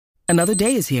Another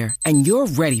day is here, and you're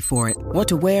ready for it. What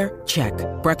to wear? Check.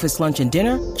 Breakfast, lunch, and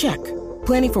dinner? Check.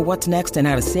 Planning for what's next and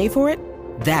how to save for it?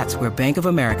 That's where Bank of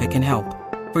America can help.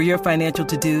 For your financial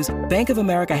to-dos, Bank of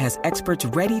America has experts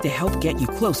ready to help get you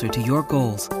closer to your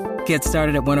goals. Get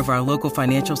started at one of our local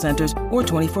financial centers or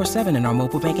 24/7 in our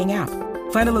mobile banking app.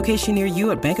 Find a location near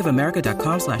you at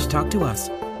bankofamerica.com/talktous.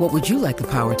 What would you like the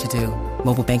power to do?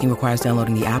 Mobile banking requires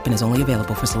downloading the app and is only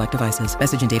available for select devices.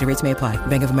 Message and data rates may apply.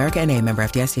 Bank of America N.A., member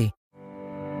FDIC.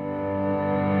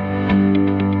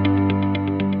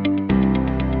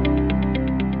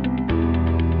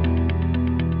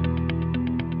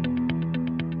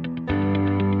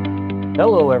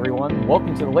 Hello, everyone.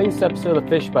 Welcome to the latest episode of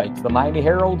Fish Bites, the Miami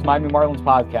Herald's Miami Marlins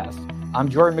podcast. I'm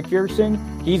Jordan McPherson.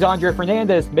 He's Andre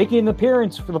Fernandez, making an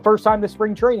appearance for the first time this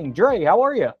spring training. Dre, how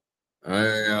are you?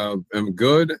 I am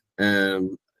good,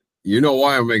 and you know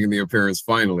why I'm making the appearance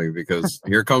finally, because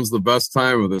here comes the best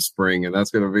time of the spring, and that's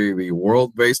going to be the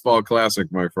World Baseball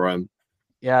Classic, my friend.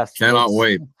 Yes. Cannot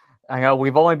wait. I know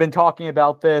we've only been talking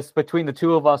about this between the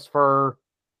two of us for,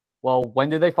 well,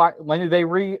 when did they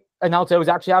re-announce it was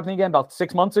actually happening again? About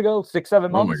 6 months ago,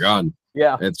 7 months? Oh, my God.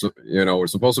 Yeah. It's, we're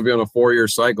supposed to be on a 4-year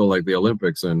cycle like the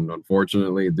Olympics, and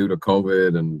unfortunately, due to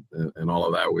COVID and all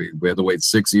of that, we had to wait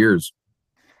 6 years.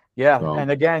 Yeah, so. And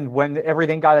again, when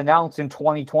everything got announced in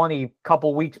 2020, a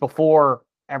couple weeks before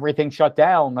everything shut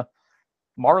down,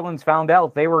 Marlins found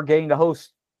out they were getting to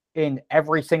host in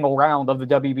every single round of the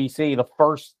WBC, the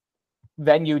first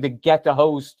venue to get to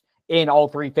host in all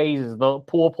three phases, the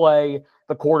pool play,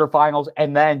 the quarterfinals,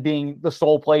 and then being the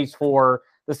sole place for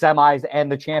the semis and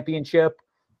the championship.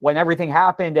 When everything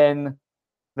happened and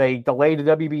they delayed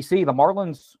the WBC, the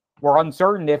Marlins were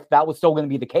uncertain if that was still going to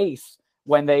be the case.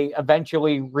 When they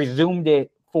eventually resumed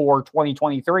it for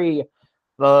 2023,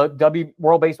 the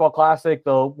World Baseball Classic,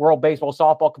 the World Baseball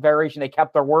Softball Confederation, they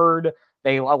kept their word.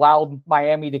 They allowed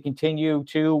Miami to continue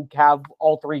to have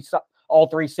all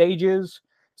three stages.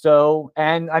 So,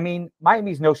 and I mean,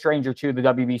 Miami's no stranger to the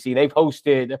WBC. They've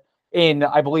hosted in,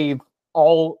 I believe,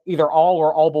 either all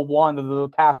or all but one of the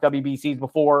past WBCs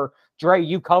before. Dre,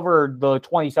 you covered the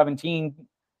 2017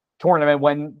 tournament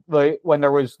when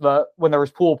there was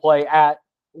pool play at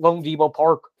Lone Depot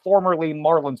Park, formerly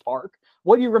Marlins Park.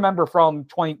 What do you remember from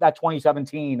that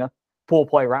 2017 pool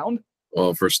play round?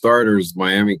 Well, for starters,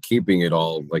 Miami keeping it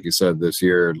all, like you said, this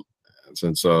year,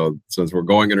 since we're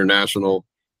going international,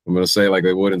 I'm going to say like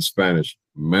they would in Spanish,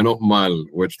 menos mal,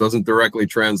 which doesn't directly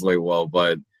translate well,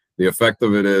 but the effect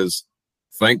of it is,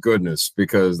 thank goodness,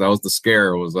 because that was the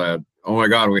scare, was that, oh my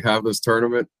God, we have this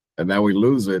tournament and now we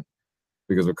lose it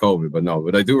because of COVID.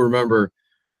 But I do remember,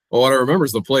 well, what I remember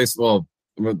is the place, well,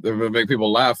 it would make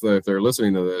people laugh if they're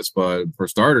listening to this, but for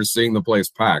starters, seeing the place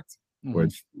packed,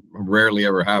 which rarely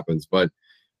ever happens, but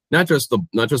not just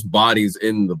bodies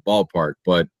in the ballpark,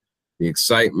 but the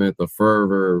excitement, the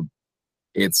fervor,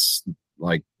 it's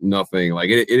like nothing, like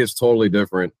it is totally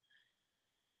different.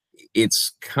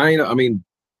 It's kind of, I mean,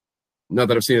 not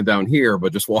that I've seen it down here,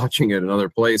 but just watching it in other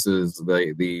places,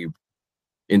 the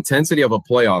intensity of a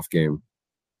playoff game,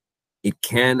 it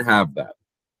can have that.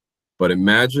 But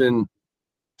imagine,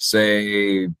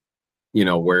 say,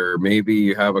 where maybe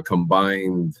you have a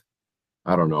combined,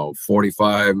 I don't know,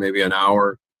 45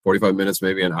 minutes,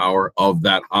 maybe an hour of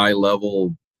that high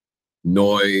level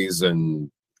noise and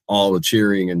all the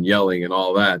cheering and yelling and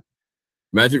all that.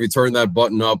 Imagine if you turn that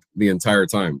button up the entire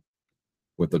time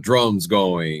with the drums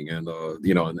going and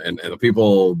and the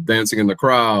people dancing in the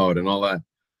crowd and all that.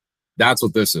 That's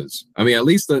what this is. I mean, at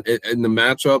least in the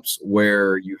matchups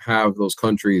where you have those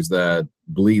countries that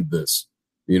bleed this,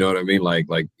 you know what I mean? Like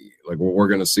what we're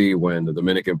going to see when the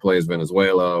Dominican plays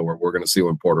Venezuela, we're going to see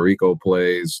when Puerto Rico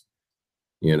plays,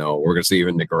 we're going to see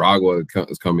even Nicaragua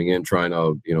is coming in trying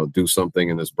to, do something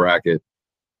in this bracket.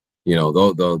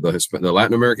 The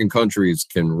Latin American countries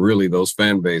can really, those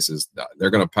fan bases, they're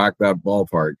going to pack that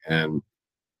ballpark. And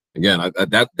again,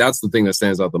 that's the thing that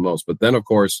stands out the most. But then, of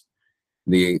course,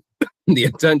 the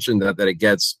attention that it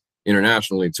gets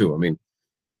internationally too. I mean,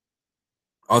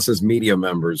 us as media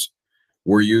members,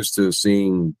 we're used to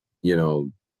seeing, a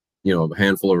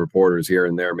handful of reporters here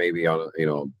and there, maybe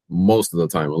on, most of the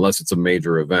time, unless it's a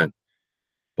major event.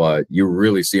 But you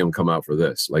really see them come out for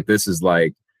this. Like, this is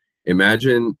like,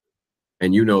 imagine,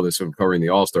 and this from covering the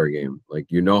All-Star game, like,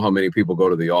 how many people go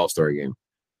to the All-Star game.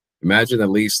 Imagine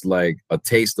at least like a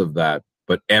taste of that,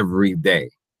 but every day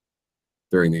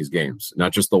during these games,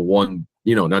 not just the one,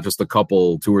 not just a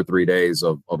couple, 2 or 3 days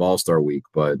of All-Star week,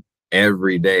 but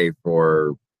every day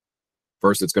for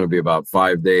first, it's going to be about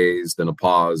 5 days, then a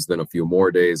pause, then a few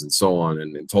more days, and so on.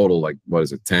 And in total, like,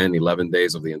 10, 11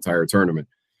 days of the entire tournament.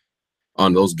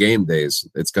 on those game days,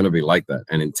 it's going to be like that,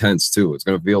 and intense too. It's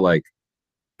going to feel like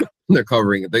they're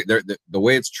covering they're the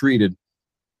way it's treated.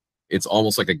 It's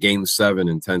almost like a Game 7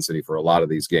 intensity for a lot of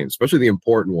these games, especially the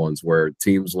important ones where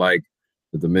teams like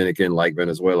the Dominican, like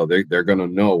Venezuela, they're going to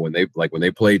know when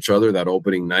they play each other that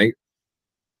opening night.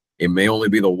 It may only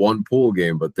be the one pool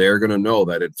game, but they're going to know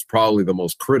that it's probably the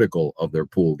most critical of their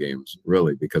pool games,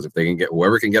 really, because if they can get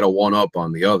whoever can get a one up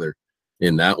on the other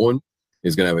in that one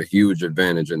is going to have a huge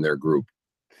advantage in their group.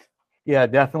 Yeah,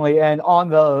 definitely. And on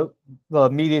the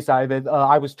media side of it,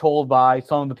 I was told by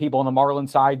some of the people on the Marlins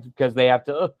side, because they have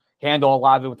to handle a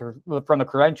lot of it from the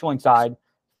credentialing side,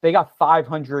 they got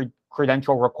 500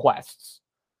 credential requests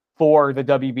for the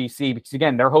WBC because,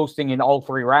 again, they're hosting in all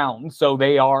 3 rounds. So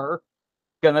they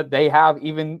have,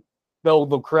 even though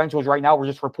the credentials right now were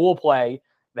just for pool play,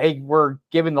 they were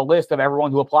given the list of everyone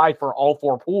who applied for all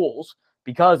 4 pools,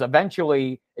 because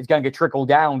eventually it's going to get trickled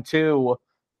down to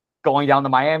going down to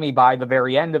Miami by the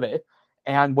very end of it.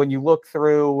 And when you look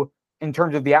through, in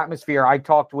terms of the atmosphere, I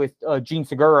talked with Gene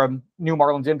Segura, new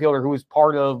Marlins infielder, who was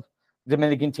part of the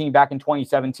Dominican team back in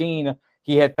 2017.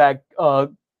 He hit that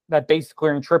base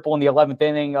clearing triple in the 11th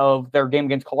inning of their game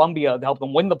against Colombia to help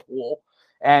them win the pool.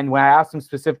 And when I asked him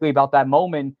specifically about that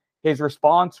moment, his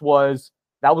response was,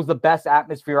 that was the best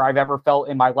atmosphere I've ever felt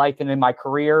in my life and in my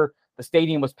career. The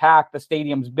stadium was packed. The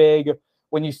stadium's big.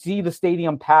 When you see the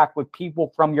stadium packed with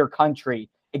people from your country,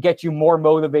 it gets you more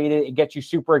motivated. It gets you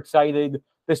super excited.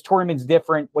 This tournament's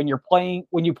different when you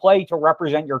play to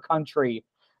represent your country,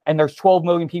 and there's 12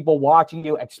 million people watching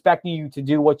you, expecting you to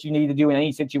do what you need to do in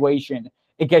any situation.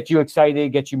 It gets you excited. It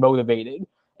gets you motivated.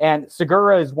 And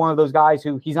Segura is one of those guys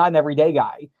who, he's not an everyday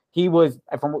guy. He was,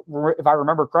 if I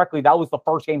remember correctly, that was the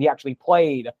first game he actually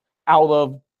played out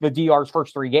of the DR's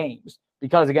first 3 games.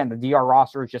 Because, again, the DR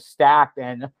roster is just stacked,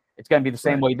 and it's going to be the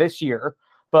same way this year.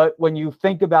 But when you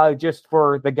think about it, just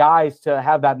for the guys to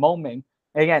have that moment,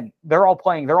 again, they're all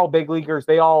playing. They're all big leaguers.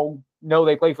 They all know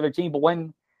they play for their team. But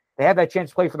when they have that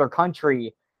chance to play for their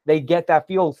country, they get that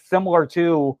feel similar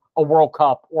to a World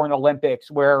Cup or an Olympics,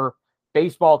 where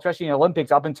baseball, especially in the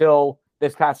Olympics, up until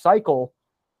this past cycle,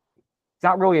 it's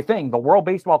not really a thing. The World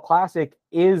Baseball Classic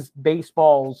is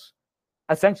baseball's,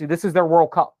 essentially, this is their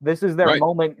World Cup. This is their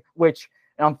moment, which,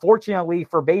 unfortunately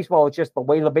for baseball, it's just the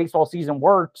way the baseball season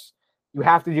works. You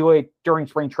have to do it during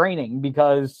spring training,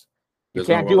 because you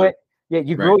can't do it. Yeah,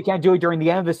 you really can't do it during the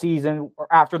end of the season or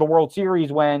after the World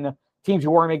Series, when teams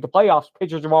who want to make the playoffs,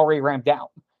 pitchers have already ramped down.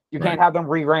 You can't have them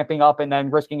re-ramping up and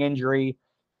then risking injury.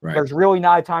 There's really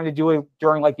not a time to do it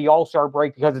during like the All-Star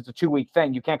break, because it's a 2-week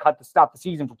thing. You can't stop the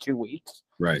season for 2 weeks.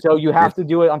 So you have to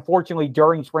do it, unfortunately,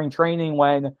 during spring training,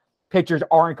 when pitchers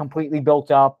aren't completely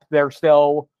built up. They're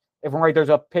still, if I'm right, there's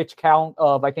a pitch count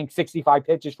of, I think, 65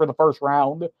 pitches for the first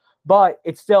round. But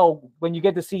it's still, when you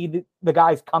get to see the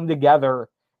guys come together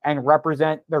and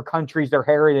represent their countries, their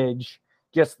heritage,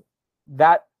 just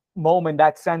that moment,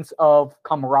 that sense of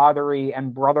camaraderie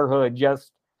and brotherhood,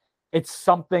 just, it's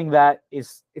something that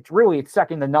it's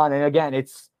second to none. And again,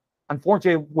 it's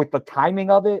unfortunate with the timing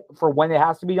of it for when it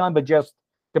has to be done, but just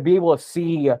to be able to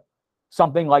see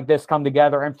something like this come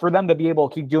together, and for them to be able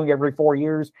to keep doing it every 4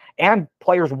 years, and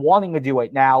players wanting to do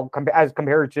it now as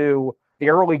compared to the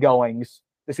early goings,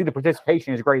 to see the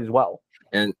participation is great as well.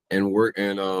 And we're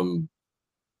going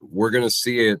to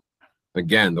see it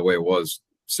again the way it was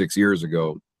 6 years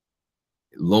ago.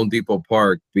 Lone Depot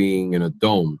Park being in a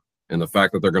dome, and the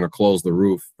fact that they're going to close the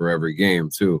roof for every game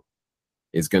too,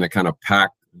 is going to kind of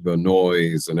pack the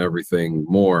noise and everything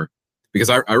more. Because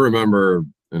I remember,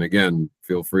 and again,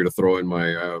 feel free to throw in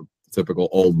my typical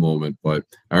old moment, but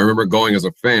I remember going as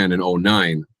a fan in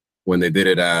 2009 when they did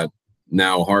it at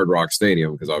now Hard Rock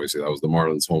Stadium, because obviously that was the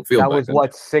Marlins home field. That was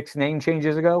what, 6 name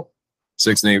changes ago?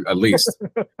 6 name at least.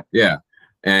 Yeah.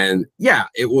 And yeah,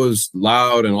 it was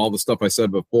loud and all the stuff I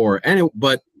said before.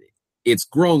 But it's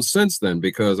grown since then,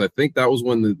 because I think that was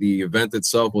when the event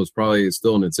itself was probably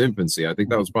still in its infancy. I think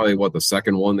that was probably the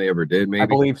second one they ever did, maybe. I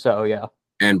believe so, yeah.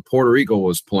 And Puerto Rico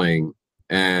was playing.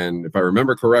 And if I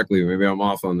remember correctly, maybe I'm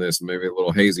off on this, maybe a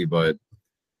little hazy, but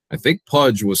I think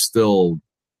Pudge was still,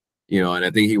 and I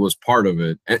think he was part of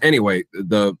it. And anyway,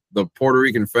 the Puerto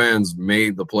Rican fans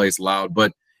made the place loud,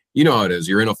 but you know how it is.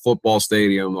 You're in a football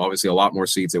stadium, obviously a lot more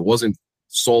seats. It wasn't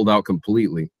sold out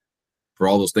completely for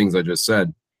all those things I just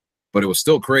said, but it was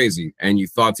still crazy. And you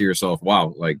thought to yourself,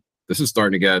 wow, like this is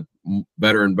starting to get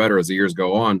better and better as the years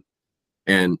go on.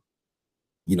 And,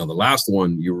 the last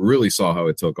one, you really saw how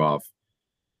it took off.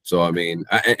 So, I mean,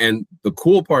 and the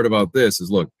cool part about this is,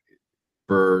 look,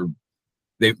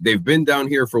 they've been down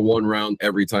here for one round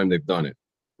every time they've done it,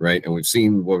 right? And we've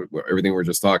seen everything we're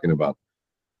just talking about.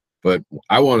 But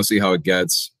I want to see how it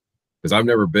gets, because I've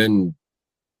never been,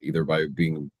 either by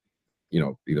being,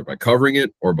 either by covering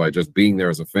it or by just being there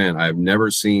as a fan. I've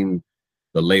never seen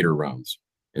the later rounds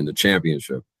in the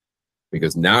championship,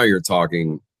 because now you're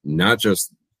talking not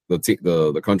just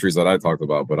the countries that I talked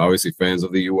about, but obviously fans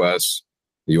of the U.S.,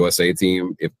 the USA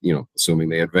team, if assuming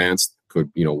they advanced,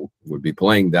 would be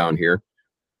playing down here.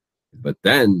 But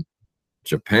then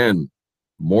Japan,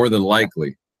 more than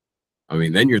likely. I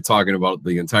mean, then you're talking about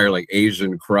the entire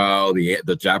Asian crowd,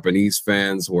 the Japanese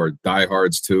fans who are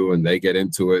diehards too, and they get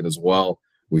into it as well.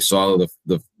 We saw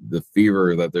the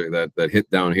fever that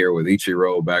hit down here with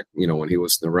Ichiro back, when he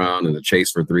was around, and the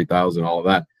chase for 3,000, all of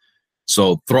that.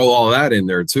 So throw all that in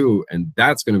there too, and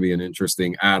that's going to be an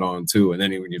interesting add-on too. And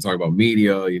then when you talk about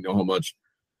media, how much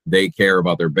they care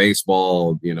about their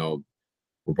baseball.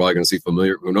 We're probably going to see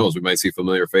familiar. Who knows? We might see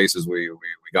familiar faces we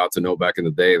got to know back in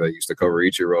the day that used to cover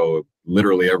Ichiro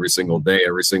literally every single day,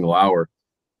 every single hour.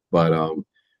 But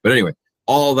anyway,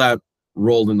 all that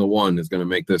rolled into one is going to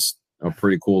make this a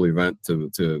pretty cool event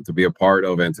to be a part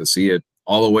of, and to see it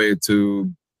all the way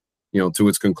to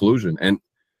its conclusion. And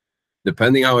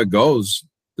depending how it goes,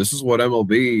 this is what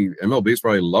MLB is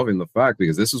probably loving the fact,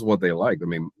 because this is what they like. I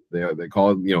mean, they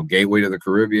call it gateway to the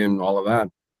Caribbean, all of that.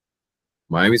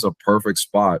 Miami's a perfect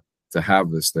spot to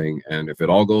have this thing, and if it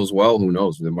all goes well, who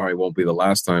knows? It probably won't be the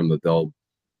last time that they'll,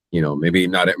 maybe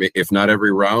not, if not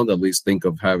every round, at least think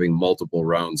of having multiple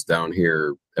rounds down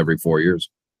here every 4 years.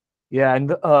 Yeah,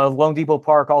 and loanDepot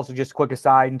Park, also just a quick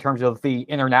aside in terms of the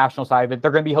international side of it,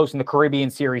 they're going to be hosting the Caribbean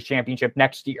Series Championship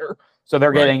next year, so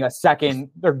they're getting a second.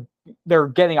 They're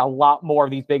getting a lot more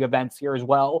of these big events here as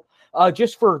well.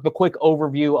 Just for the quick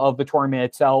overview of the tournament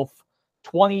itself,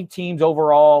 20 teams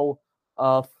overall.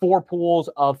 4 pools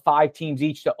of 5 teams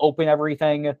each to open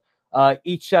everything.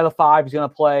 Each set of 5 is going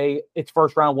to play its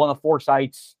first round, one of 4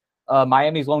 sites.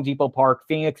 Miami's loanDepot Park,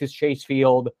 Phoenix's Chase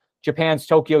Field, Japan's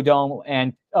Tokyo Dome,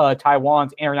 and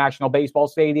Taiwan's International Baseball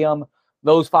Stadium.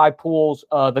 Those 5 pools,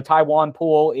 the Taiwan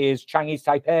pool is Chinese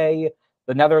Taipei,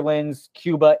 the Netherlands,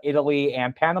 Cuba, Italy,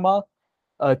 and Panama.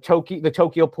 The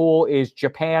Tokyo pool is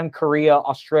Japan, Korea,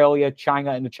 Australia,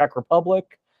 China, and the Czech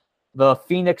Republic. The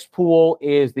Phoenix pool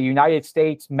is the United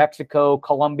States, Mexico,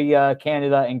 Colombia,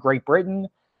 Canada, and Great Britain.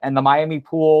 And the Miami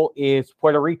pool is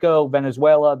Puerto Rico,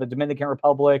 Venezuela, the Dominican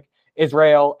Republic,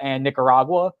 Israel, and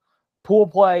Nicaragua. Pool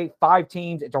play, 5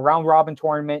 teams. It's a round-robin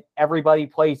tournament. Everybody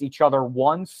plays each other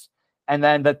once. And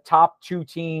then the top 2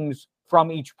 teams from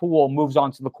each pool moves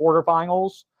on to the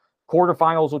quarterfinals.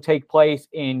 Quarterfinals will take place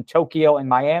in Tokyo and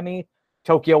Miami.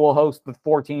 Tokyo will host the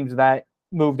 4 teams that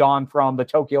moved on from the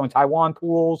Tokyo and Taiwan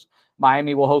pools.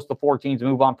 Miami will host the 4 teams and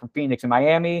move on from Phoenix and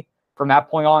Miami. From that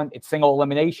point on, it's single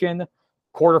elimination.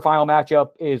 Quarterfinal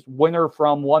matchup is winner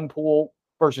from one pool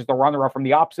versus the runner-up from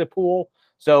the opposite pool.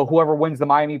 So whoever wins the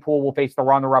Miami pool will face the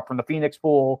runner-up from the Phoenix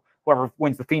pool. Whoever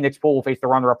wins the Phoenix pool will face the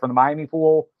runner-up from the Miami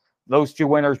pool. Those 2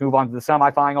 winners move on to the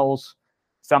semifinals.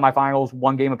 Semifinals,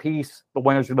 1 game apiece. The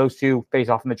winners of those 2 face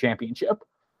off in the championship.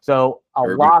 So a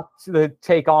lot to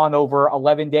take on over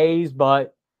 11 days,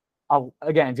 but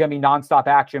again, it's going to be nonstop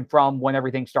action from when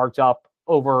everything starts up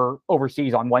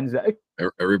overseas on Wednesday.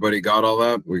 Everybody got all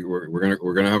that?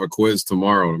 We're gonna have a quiz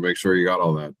tomorrow to make sure you got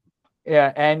all that.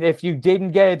 Yeah, and if you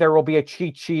didn't get it, there will be a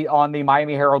cheat sheet on the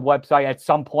Miami Herald website at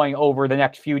some point over the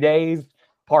next few days.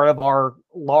 Part of our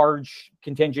large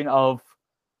contingent of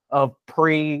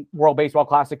pre-World Baseball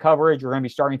Classic coverage. We're going to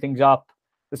be starting things up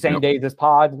the same day as this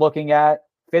pod, looking at,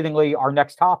 fittingly, our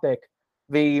next topic,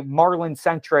 the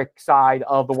Marlins-centric side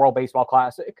of the World Baseball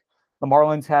Classic. The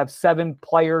Marlins have 7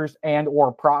 players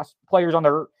and/or players on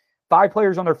their 5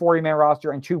 players on their 40-man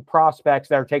roster and 2 prospects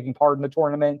that are taking part in the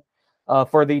tournament.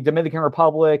 For the Dominican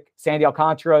Republic, Sandy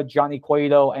Alcantara, Johnny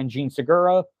Cueto, and Gene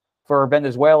Segura. For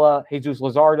Venezuela, Jesus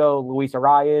Luzardo, Luis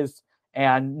Arias,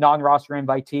 and non-roster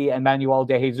invitee Emmanuel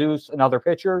De Jesus, another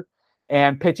pitcher.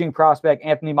 And pitching prospect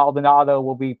Anthony Maldonado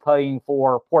will be playing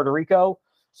for Puerto Rico.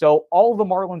 So all of the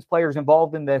Marlins players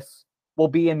involved in this will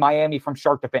be in Miami from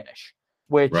start to finish,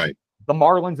 which the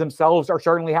Marlins themselves are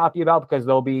certainly happy about, because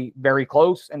they'll be very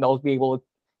close and they'll be able to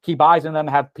keep eyes on them,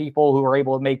 have people who are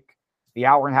able to make the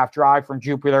hour-and-a-half drive from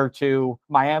Jupiter to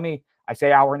Miami. I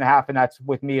say hour and a half, and that's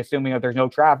with me assuming that there's no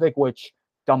traffic, which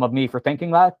dumb of me for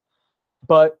thinking that.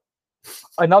 But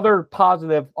another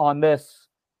positive on this,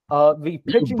 the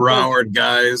pitching Broward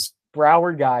guys.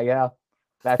 Broward guy, yeah.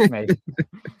 That's me.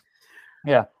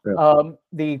 Yeah.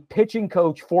 The pitching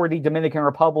coach for the Dominican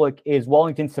Republic is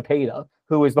Wellington Cepeda,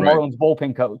 who is the Marlins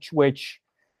bullpen coach, which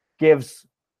gives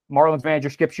Marlins manager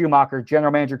Skip Schumacher,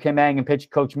 general manager Kim Ng, and pitch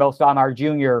coach Mel Stottmeyer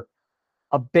Jr.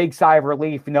 a big sigh of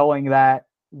relief, knowing that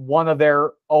one of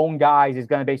their own guys is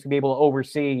going to basically be able to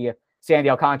oversee Sandy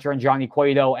Alcantara and Johnny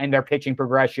Cueto and their pitching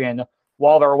progression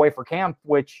while they're away for camp,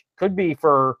 which could be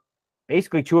for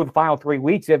basically 2 of the final 3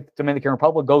 weeks if Dominican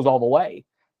Republic goes all the way.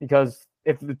 Because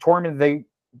if the tournament, the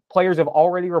players have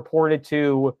already reported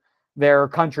to their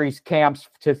country's camps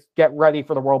to get ready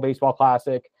for the World Baseball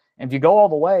Classic. And if you go all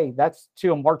the way, that's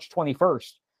to March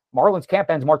 21st. Marlins camp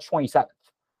ends March 27th.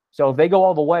 So if they go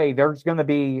all the way, there's going to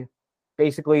be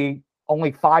basically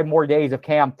only 5 more days of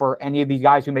camp for any of these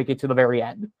guys who make it to the very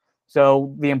end.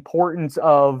 So the importance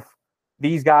of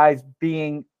these guys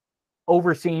being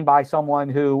overseen by someone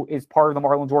who is part of the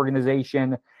Marlins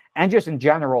organization and just in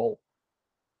general,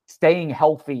 staying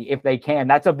healthy if they can.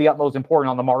 That's of the utmost important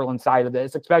on the Marlins side of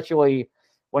this, especially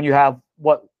when you have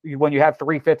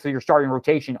 3/5 of your starting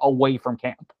rotation away from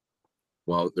camp.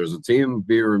 Well, there's a team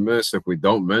be remiss if we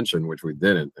don't mention, which we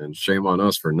didn't, and shame on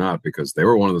us for not, because they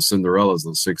were one of the Cinderellas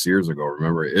of 6 years ago.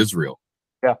 Remember Israel?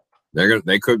 Yeah,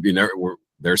 they could be.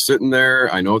 They're sitting there.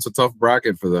 I know it's a tough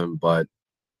bracket for them, but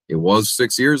it was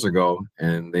 6 years ago,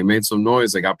 and they made some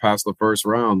noise. They got past the first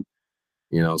round.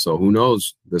 So who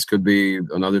knows? This could be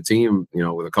another team,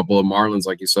 with a couple of Marlins,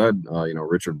 like you said,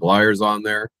 Richard Blyer's on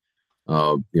there,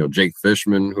 Jake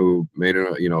Fishman, who made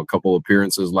a couple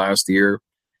appearances last year,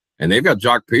 and they've got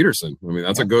Jock Peterson. I mean,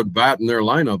 that's a good bat in their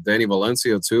lineup. Danny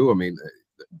Valencia too. I mean,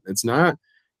 it's not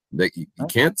that you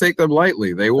can't take them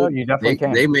lightly. They will. You definitely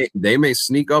can. They may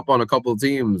sneak up on a couple of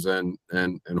teams, and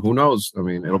who knows? I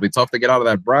mean, it'll be tough to get out of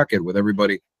that bracket with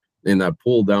everybody in that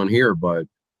pool down here, but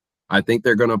I think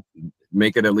they're gonna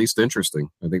make it at least interesting.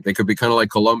 I think they could be kind of like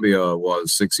Colombia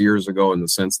was 6 years ago in the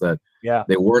sense that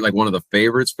they were like one of the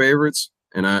favorites.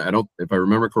 And I don't, if I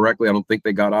remember correctly, I don't think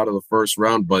they got out of the first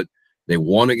round, but they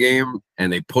won a game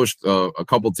and they pushed a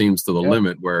couple teams to the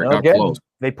limit where it got close.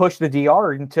 They pushed the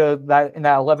DR into that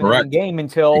 11th game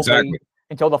until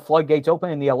the floodgates open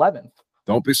in the 11th.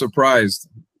 Don't be surprised.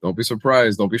 Don't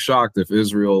be shocked if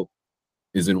Israel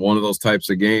is in one of those types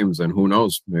of games, and who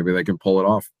knows, maybe they can pull it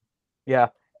off. Yeah.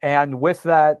 And with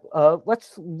that,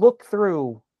 let's look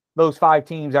through those 5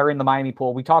 teams that are in the Miami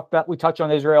pool. We touched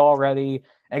on Israel already.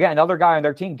 Again, another guy on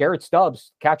their team, Garrett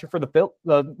Stubbs, catcher for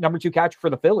the number 2 catcher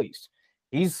for the Phillies.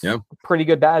 He's pretty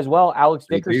good bat as well. Alex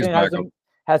Dickerson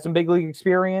has some big league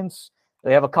experience.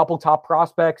 They have a couple top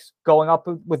prospects going up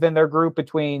within their group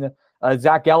between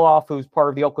Zach Geloff, who's part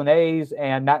of the Oakland A's,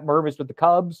 and Matt Mervis with the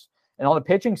Cubs. And on the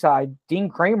pitching side, Dean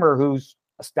Kramer, who's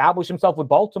established himself with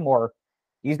Baltimore,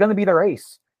 he's going to be their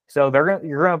ace. So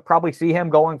you're gonna probably see him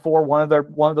going for one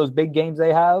of those big games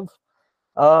they have.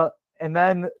 And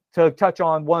then to touch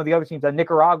on one of the other teams,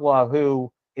 Nicaragua, who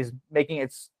is making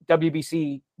its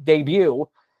WBC debut,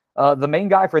 the main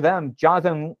guy for them,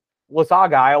 Jonathan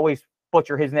Loaisiga. I always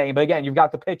butcher his name, but again, you've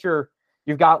got the pitcher.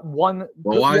 You've got one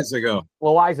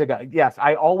Loaisiga. Yes,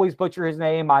 I always butcher his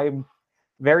name. I'm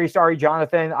very sorry,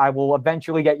 Jonathan. I will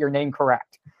eventually get your name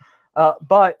correct.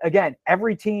 But again,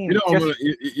 every team.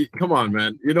 Come on,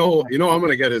 man. I'm going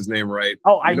to get his name right.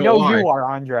 Oh, I know you are,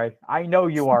 Andre.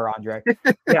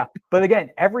 Yeah, but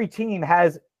again, every team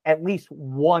has at least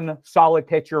one solid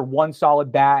pitcher, one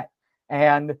solid bat,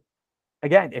 and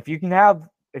again, if you can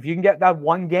get that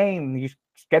one game, you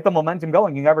get the momentum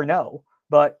going. You never know.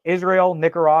 But Israel,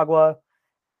 Nicaragua.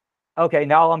 Okay,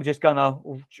 now I'm just going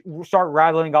to start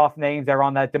rattling off names that are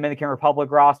on that Dominican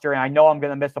Republic roster, and I know I'm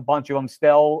going to miss a bunch of them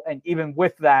still, and even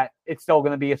with that, it's still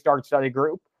going to be a start-study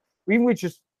group. Even with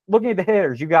just looking at the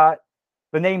hitters, you got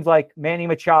the names like Manny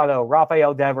Machado,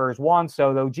 Rafael Devers, Juan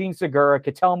Soto, Gene Segura,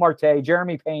 Ketel Marte,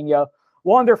 Jeremy Pena,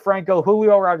 Wander Franco,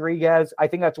 Julio Rodriguez. I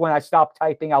think that's when I stopped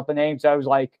typing out the names. I was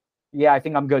like, yeah, I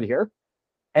think I'm good here.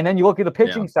 And then you look at the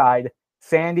pitching side,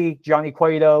 Sandy, Johnny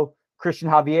Cueto, Christian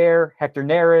Javier, Hector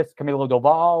Neris, Camilo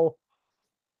Doval.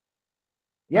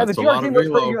 Yeah, the GR team looks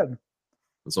pretty good.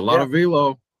 It's a lot of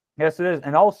velo. Yes, it is.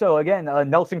 And also, again,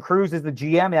 Nelson Cruz is the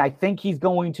GM, and I think he's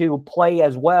going to play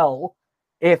as well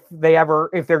if their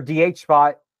DH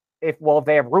spot, if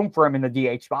they have room for him in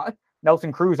the DH spot.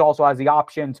 Nelson Cruz also has the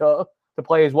option to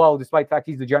play as well, despite the fact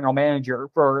he's the general manager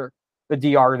for the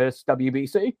DR this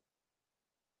WBC.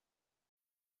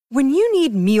 When you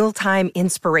need mealtime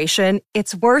inspiration,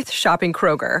 it's worth shopping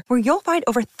Kroger, where you'll find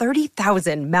over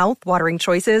 30,000 mouth-watering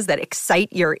choices that excite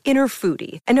your inner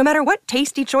foodie. And no matter what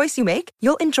tasty choice you make,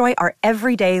 you'll enjoy our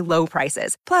everyday low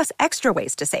prices, plus extra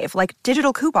ways to save, like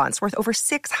digital coupons worth over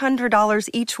 $600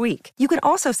 each week. You can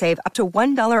also save up to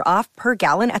 $1 off per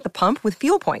gallon at the pump with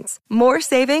fuel points. More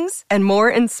savings and more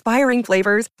inspiring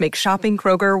flavors make shopping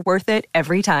Kroger worth it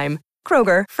every time.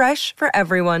 Kroger, fresh for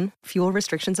everyone. Fuel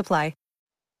restrictions apply.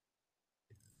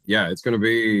 Yeah, it's going to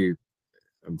be,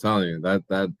 I'm telling you,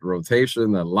 that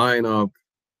rotation, that lineup,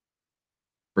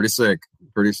 Pretty sick.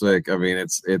 Pretty sick. I mean,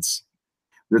 it's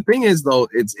the thing is though,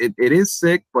 it is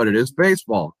sick, but it is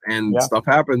baseball and stuff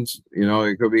happens. You know,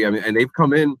 it could be. I mean, and they've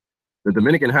come in. The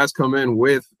Dominican has come in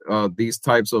with these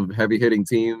types of heavy hitting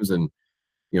teams and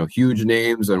huge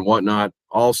names and whatnot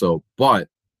also, but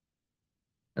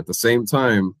at the same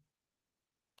time,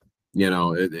 you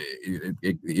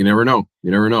never know.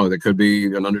 You never know. There could be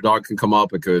an underdog can come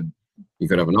up. You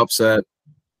could have an upset,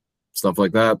 stuff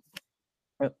like that.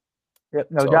 Yep,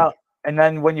 no doubt. And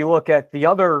then when you look at the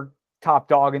other top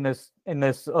dog in this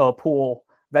pool,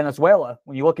 Venezuela,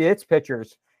 when you look at its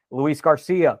pitchers, Luis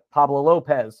Garcia, Pablo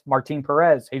Lopez, Martin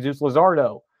Perez, Jesus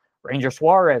Luzardo, Ranger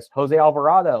Suarez, Jose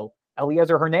Alvarado,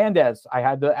 Eliezer Hernandez. I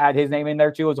had to add his name in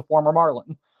there too as a former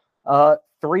Marlin.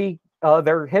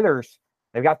 Their hitters.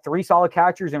 They've got 3 solid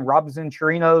catchers in Robinson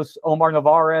Chirinos, Omar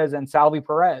Narvaez, and Salvi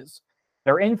Perez.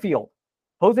 Their infield,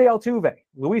 Jose Altuve,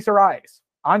 Luis Arias,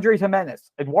 Andres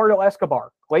Jimenez, Eduardo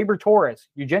Escobar, Gleyber Torres,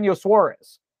 Eugenio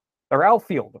Suarez. Their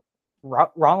outfield,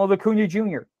 Ronald Acuna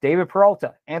Jr., David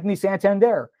Peralta, Anthony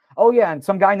Santander. Oh, yeah, and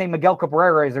some guy named Miguel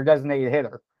Cabrera is their designated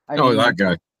hitter. That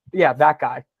guy. Yeah, that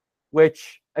guy.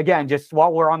 Which, again, just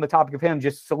while we're on the topic of him,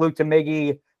 just salute to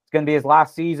Miggy. It's going to be his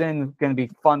last season. Going to be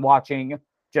fun watching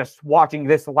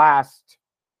this last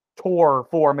tour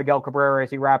for Miguel Cabrera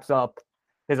as he wraps up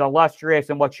his illustrious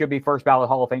and what should be first ballot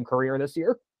Hall of Fame career this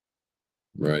year.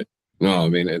 Right. No, I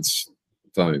mean, it's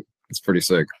pretty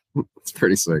sick. It's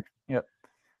pretty sick.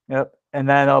 Yep. And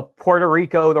then Puerto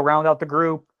Rico to round out the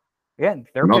group. Again,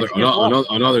 they're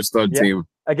another stud team.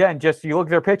 Again, just you look at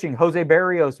their pitching: Jose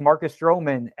Barrios, Marcus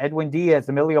Stroman, Edwin Diaz,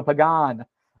 Emilio Pagan,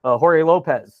 Jorge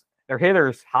Lopez. Their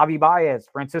hitters: Javi Baez,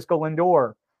 Francisco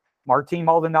Lindor, Martin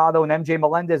Maldonado, and MJ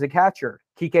Melendez, a catcher.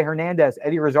 Kike Hernandez,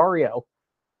 Eddie Rosario.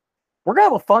 We're going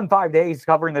to have a fun 5 days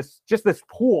covering this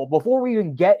pool before we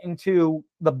even get into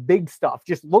the big stuff.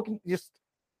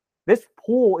 This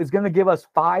pool is going to give us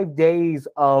 5 days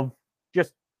of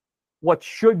just what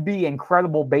should be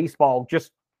incredible baseball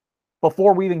just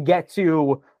before we even get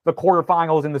to the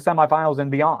quarterfinals and the semifinals and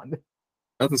beyond.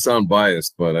 Not to sound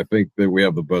biased, but I think that we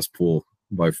have the best pool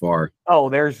by far. Oh,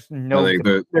 there's no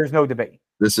debate.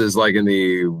 This is like in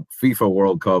the FIFA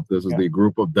World Cup. This is the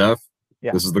group of death.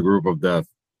 Yeah. This is the group of death.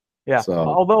 Yeah. So,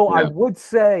 although I would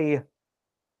say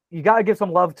you got to give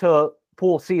some love to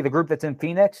Pool C, the group that's in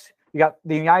Phoenix. You got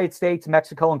the United States,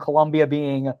 Mexico, and Colombia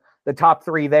being the top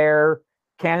 3 there.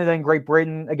 Canada and Great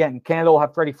Britain. Again, Canada will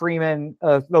have Freddie Freeman.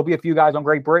 There'll be a few guys on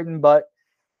Great Britain, but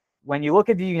when you look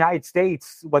at the United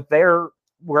States, what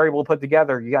we're able to put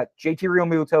together, you got JT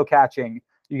Realmuto catching.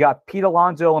 You got Pete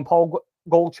Alonso and Paul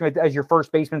Goldschmidt as your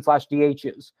first baseman /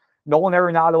 DHs. Nolan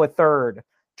Arenado at third.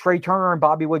 Trey Turner and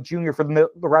Bobby Wood Jr. for the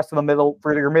rest of the middle,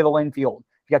 for your middle infield.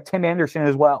 You got Tim Anderson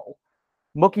as well.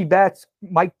 Mookie Betts,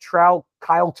 Mike Trout,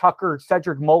 Kyle Tucker,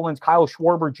 Cedric Mullins, Kyle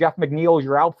Schwarber, Jeff McNeil as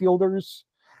your outfielders.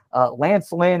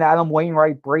 Lance Lynn, Adam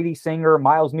Wainwright, Brady Singer,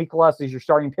 Miles Mikolas as your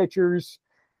starting pitchers.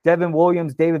 Devin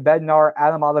Williams, David Bednar,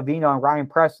 Adam Ottavino, and Ryan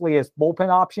Presley as bullpen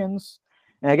options.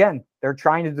 And again, they're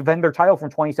trying to defend their title from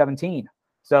 2017.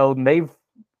 So they've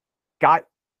got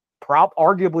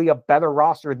arguably a better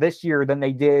roster this year than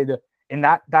they did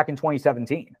back in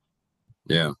 2017.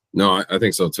 Yeah, no, I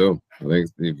think so too. I think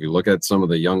if you look at some of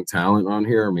the young talent on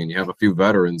here, I mean, you have a few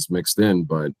veterans mixed in,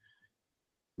 but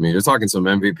I mean, you're talking some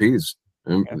MVPs,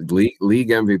 league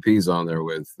MVPs on there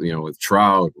with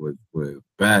Trout, with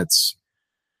Betts,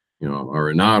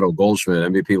 Arenado,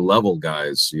 Goldschmidt, MVP level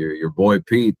guys. Your boy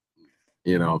Pete,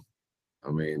 I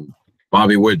mean,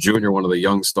 Bobby Witt Jr., one of the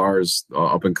young stars,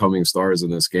 up and coming stars in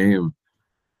this game.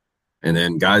 And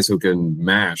then guys who can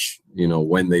mash,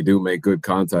 when they do make good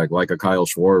contact, like a Kyle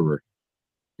Schwarber,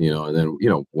 and then,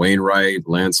 Wainwright,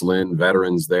 Lance Lynn,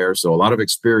 veterans there. So a lot of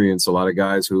experience, a lot of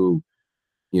guys who,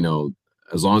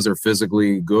 as long as they're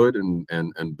physically good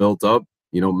and built up,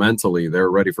 mentally,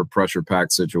 they're ready for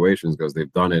pressure-packed situations because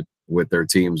they've done it with their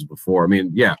teams before. I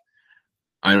mean, yeah,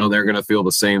 I know they're going to feel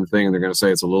the same thing, and they're going to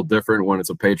say it's a little different when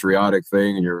it's a patriotic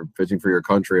thing and you're pitching for your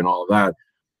country and all of that.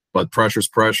 But pressure's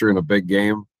pressure in a big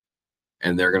game.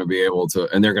 And they're going to be able to,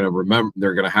 and they're going to remember,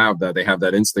 they're going to have that. They have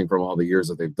that instinct from all the years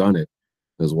that they've done it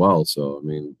as well. So, I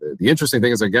mean, the interesting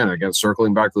thing is, again,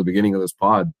 circling back to the beginning of this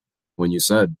pod, when you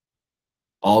said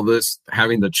all this,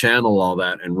 having to channel all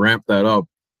that and ramp that up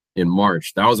in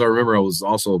March, I remember it was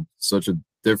also such a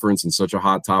difference and such a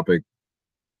hot topic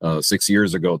 6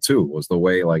 years ago too, was the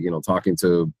way, talking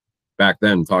to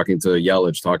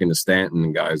Yelich, talking to Stanton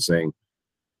and guys saying,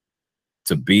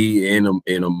 to be in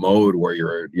a mode where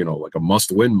you're, like a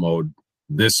must-win mode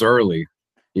this early,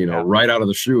 right out of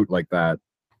the chute like that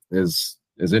is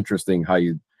interesting how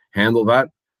you handle that.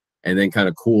 and then kind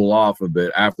of cool off a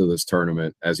bit after this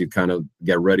tournament as you kind of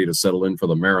get ready to settle in for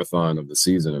the marathon of the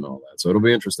season and all that. So it'll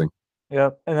be interesting.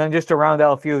 Yep. And then just to round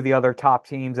out a few of the other top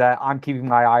teams that I'm keeping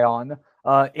my eye on,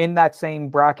 in that same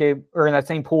bracket or in that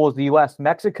same pool as the U.S.,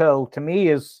 Mexico, to me,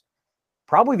 is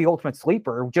probably the ultimate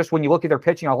sleeper, just when you look at their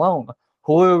pitching alone.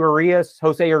 Julio Urias,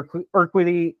 Jose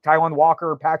Urquidy, Taijuan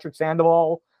Walker, Patrick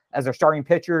Sandoval as their starting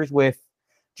pitchers, with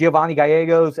Giovanni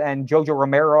Gallegos and Jojo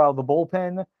Romero out of the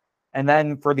bullpen. And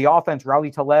then for the offense,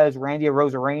 Rowdy Tellez, Randy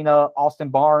Arozarena, Austin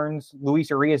Barnes, Luis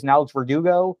Urias, and Alex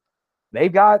Verdugo. They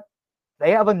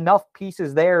have enough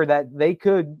pieces there that they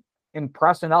could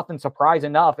impress enough and surprise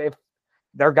enough if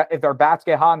their bats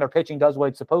get hot and their pitching does what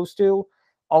it's supposed to.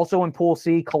 Also in Pool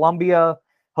C, Colombia,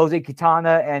 Jose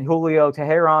Quintana and Julio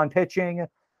Teheran pitching,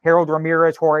 Harold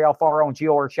Ramirez, Jorge Alfaro, and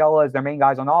Gio Urshela as their main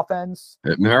guys on offense.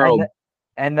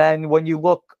 And then when you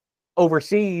look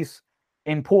overseas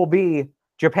in Pool B,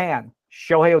 Japan,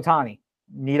 Shohei Ohtani.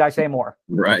 Need I say more?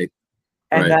 Right.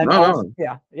 And then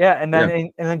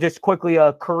and then just quickly,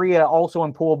 Korea also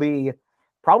in Pool B,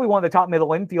 probably one of the top middle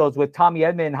infields with Tommy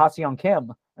Edman and Ha-Seong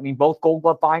Kim. I mean, both Gold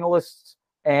Glove finalists,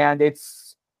 and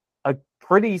it's a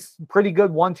pretty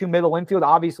good 1-2 middle infield.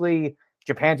 Obviously,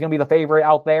 Japan's going to be the favorite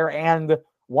out there and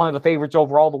one of the favorites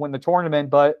overall to win the tournament,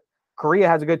 but Korea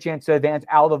has a good chance to advance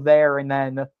out of there and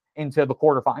then into the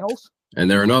quarterfinals. And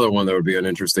they're another one that would be an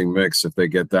interesting mix if they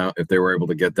were able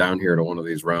to get down here to one of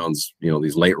these rounds,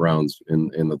 these late rounds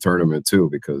in the tournament too,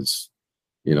 because,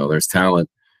 there's talent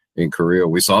in Korea.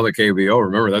 We saw the KBO.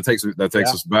 Remember, that takes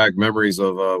us back memories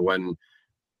of when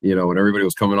everybody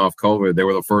was coming off COVID. They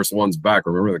were the first ones back.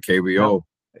 Remember the KBO?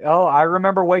 Oh, I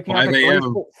remember waking up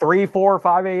at 3, 4,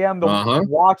 5 a.m. to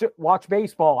watch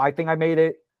baseball. I think I made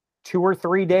it 2 or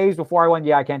 3 days before I went,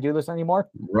 I can't do this anymore.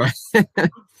 Right.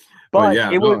 But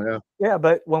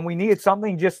but when we needed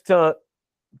something just to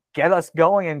get us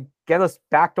going and get us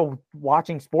back to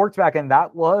watching sports back, and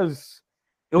it was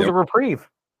a reprieve.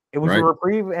 It was a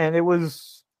reprieve, and it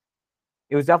was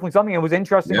definitely something. It was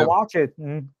interesting to watch it.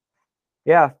 And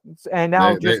and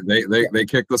now they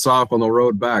kicked us off on the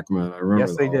road back, man. I remember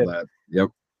yes, they did. That.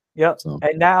 Yep. So.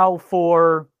 And now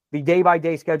for the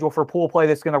day-by-day schedule for pool play,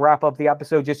 that's going to wrap up the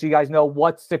episode, just so you guys know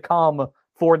what's to come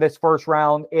for this first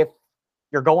round. If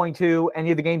you're going to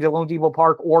any of the games at Lone Depot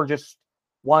Park or just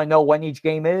want to know when each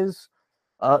game is,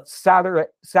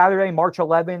 Saturday, March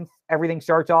 11th, everything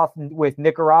starts off with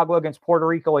Nicaragua against Puerto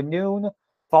Rico at noon,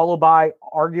 followed by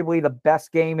arguably the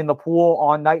best game in the pool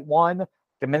on night one,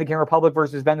 Dominican Republic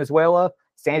versus Venezuela.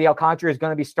 Sandy Alcantara is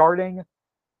going to be starting.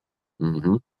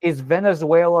 Mm-hmm. Is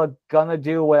Venezuela going to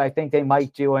do what I think they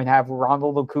might do and have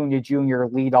Ronald Acuna Jr.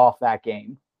 lead off that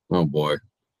game? Oh, boy.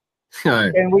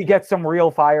 And we get some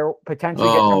real fireworks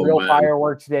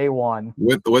day one.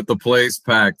 With the place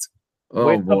packed.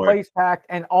 The place packed.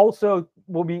 And also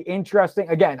will be interesting.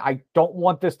 Again, I don't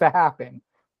want this to happen.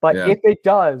 But if it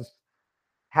does,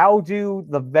 how do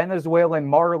the Venezuelan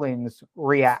Marlins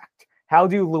react? How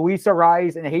do Luis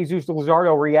Arraez and Jesus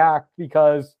Luzardo react?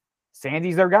 Because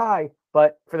Sandy's their guy.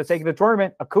 But for the sake of the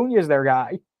tournament, Acuna is their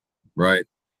guy. Right.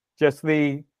 Just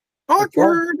the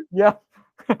awkward. Yeah.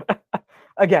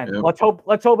 Again, let's hope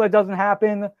that doesn't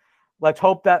happen. Let's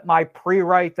hope that my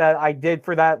pre-write that I did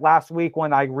for that last week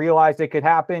when I realized it could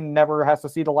happen never has to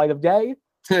see the light of day.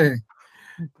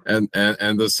 And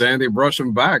does Sandy brush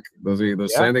him back? Does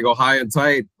Sandy go high and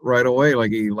tight right away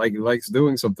like he likes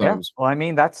doing sometimes? Yeah. Well, I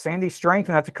mean, that's Sandy's strength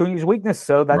and that's Acuna's weakness.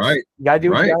 So that's right. You gotta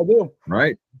do what you gotta do.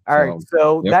 Right. All right.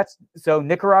 So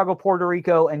Nicaragua, Puerto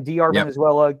Rico, and DR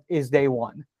Venezuela is day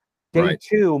one. Day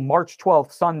two, March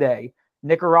 12th, Sunday.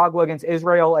 Nicaragua against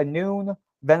Israel at noon,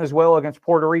 Venezuela against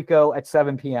Puerto Rico at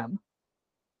 7 p.m.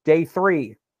 Day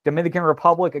 3, Dominican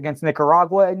Republic against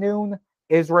Nicaragua at noon,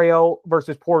 Israel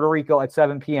versus Puerto Rico at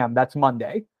 7 p.m. That's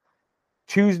Monday.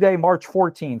 Tuesday, March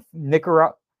 14th,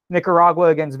 Nicaragua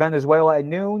against Venezuela at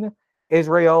noon,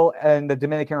 Israel and the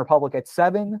Dominican Republic at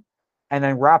 7. And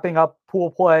then wrapping up pool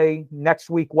play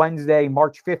next week, Wednesday,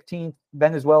 March 15th,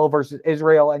 Venezuela versus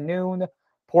Israel at noon,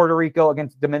 Puerto Rico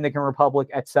against the Dominican Republic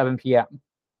at 7 p.m.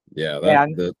 Yeah,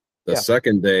 the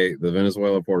second day, the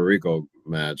Venezuela-Puerto Rico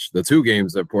match, the two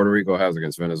games that Puerto Rico has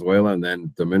against Venezuela and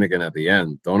then Dominican at the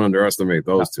end. Don't underestimate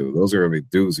those two. Those are going to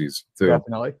be doozies, too.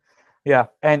 Definitely. Yeah,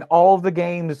 and all of the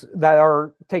games that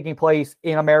are taking place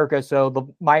in America, so the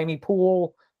Miami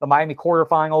pool, the Miami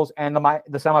quarterfinals, and the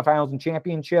semifinals and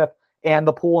championship, and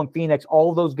the pool in Phoenix, all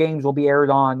of those games will be aired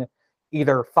on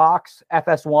either Fox,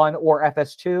 FS1, or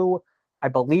FS2. I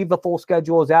believe the full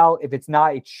schedule is out. If it's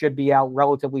not, it should be out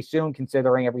relatively soon,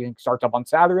 considering everything starts up on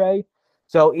Saturday.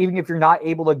 So even if you're not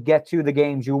able to get to the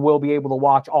games, you will be able to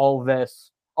watch all of this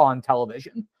on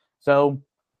television. So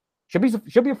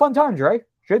Should be a fun time, Dre,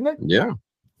 shouldn't it? Yeah,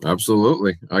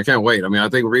 absolutely. I can't wait. I mean, I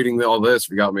think reading all this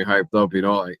got me hyped up. You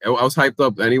know, I was hyped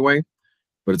up anyway,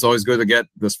 but it's always good to get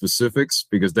the specifics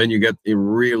because then you get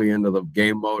really into the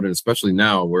game mode, and especially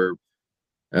now where,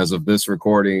 as of this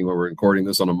recording, we're recording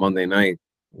this on a Monday night.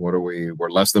 What are we?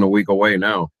 We're less than a week away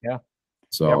now. Yeah.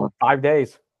 So yeah, 5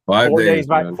 days. 4 days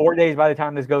by 4 days by the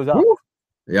time this goes up. Woo!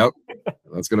 Yep.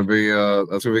 This is gonna be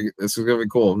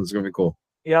cool. This is gonna be cool.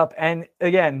 Yep. And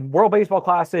again, World Baseball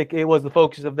Classic, it was the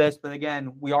focus of this. But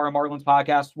again, we are a Marlins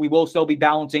podcast. We will still be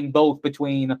balancing both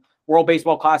between World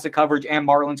Baseball Classic coverage and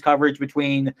Marlins coverage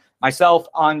between myself,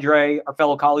 Andre, our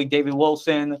fellow colleague, David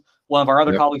Wilson, one of our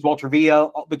other colleagues, Walter Villa.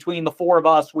 Between the four of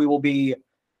us, we will be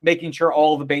making sure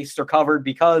all of the bases are covered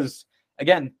because,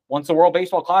 again, once the World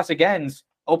Baseball Classic ends,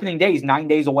 opening day is 9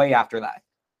 days away after that.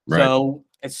 Right. So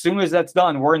as soon as that's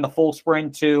done, we're in the full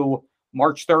sprint to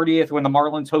March 30th when the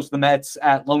Marlins host the Mets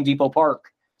at Lone Depot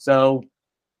Park. So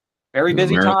very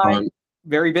busy time.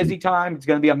 Very busy time. It's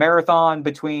going to be a marathon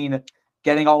between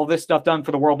getting all of this stuff done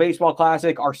for the World Baseball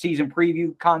Classic, our season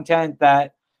preview content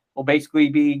that will basically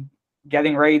be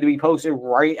getting ready to be posted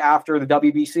right after the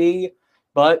WBC.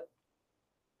 But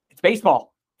it's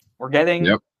baseball. We're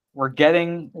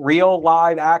getting real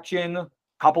live action a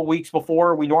couple weeks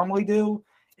before we normally do.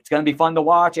 It's going to be fun to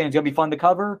watch, and it's going to be fun to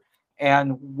cover.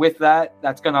 And with that,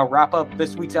 that's going to wrap up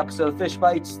this week's episode of Fish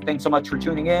Bites. Thanks so much for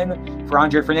tuning in. For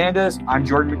Andre Fernandez, I'm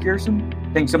Jordan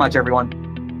McPherson. Thanks so much, everyone.